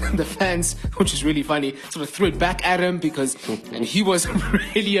fans. The fans, which is really funny, sort of threw it back at him because and he was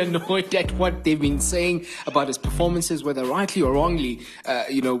really annoyed at what they've been saying about his performances, whether rightly or wrongly.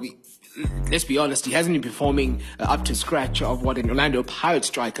 Let's be honest, he hasn't been performing up to scratch of what an Orlando Pirates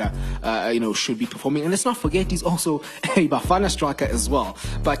striker, should be performing. And let's not forget, he's also a Bafana striker as well.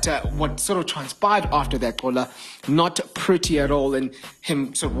 But what sort of transpired after that, Paula, not pretty at all. And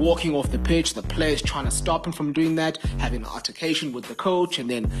him sort of walking off the pitch, the players trying to stop him from doing that, having an altercation with the coach, and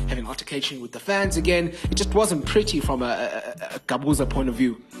then having an altercation with the fans again. It just wasn't pretty from a Gabuza point of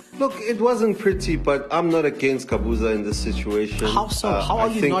view. Look, it wasn't pretty, but I'm not against Gabuza in this situation. How so? How are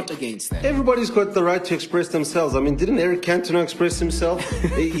you not against that? Everybody's got the right to express themselves. I mean, didn't Eric Cantona express himself?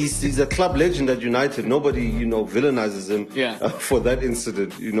 he's a club legend at United. Nobody, villainizes him for that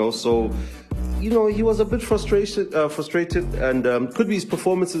incident, So, he was a bit frustrated, and could be his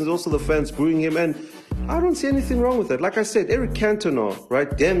performances, also the fans booing him, and I don't see anything wrong with that. Like I said, Eric Cantona, right,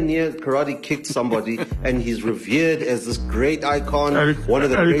 damn near karate kicked somebody, and he's revered as this great icon, one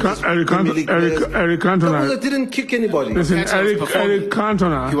of the greatest Premier League players. Eric Cantona Gabuza didn't kick anybody. Listen, Eric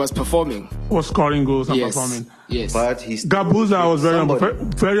Cantona, he was performing, was scoring goals and performing. Yes, but Gabuza was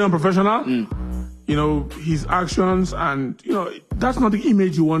very unprofessional. His actions, and that's not the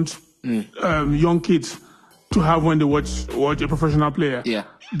image you want young kids to have when they watch a professional player. Yeah.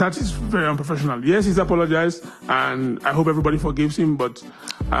 That is very unprofessional. Yes, he's apologized, and I hope everybody forgives him, but...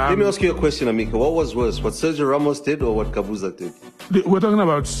 Let me ask you a question, Amika. What was worse, what Sergio Ramos did or what Gabuza did? We're talking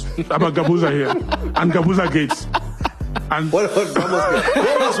about Gabuza here, and Gabuza Gates. And what Ramos did?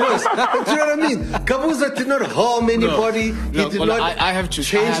 What was worse? Do you know what I mean? Gabuza did not harm anybody. He did not I have to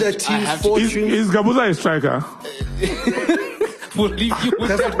change that team's fortune. Is Gabuza a striker? We'll leave you with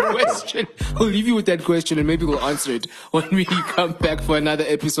that question. We'll leave you with that question, and maybe we'll answer it when we come back for another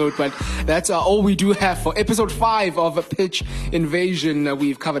episode. But that's all we do have for episode 5 of Pitch Invasion.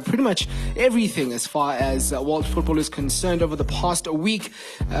 We've covered pretty much everything as far as world football is concerned over the past week.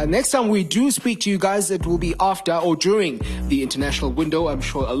 Next time we do speak to you guys, it will be after or during the international window. I'm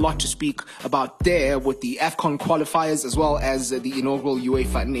sure a lot to speak about there with the AFCON qualifiers, as well as the inaugural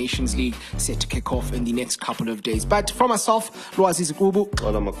UEFA Nations League set to kick off in the next couple of days. But for myself, Emeka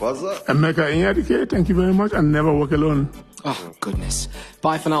Inyadike, thank you very much, and never walk alone. Oh, goodness.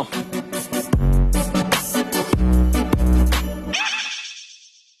 Bye for now.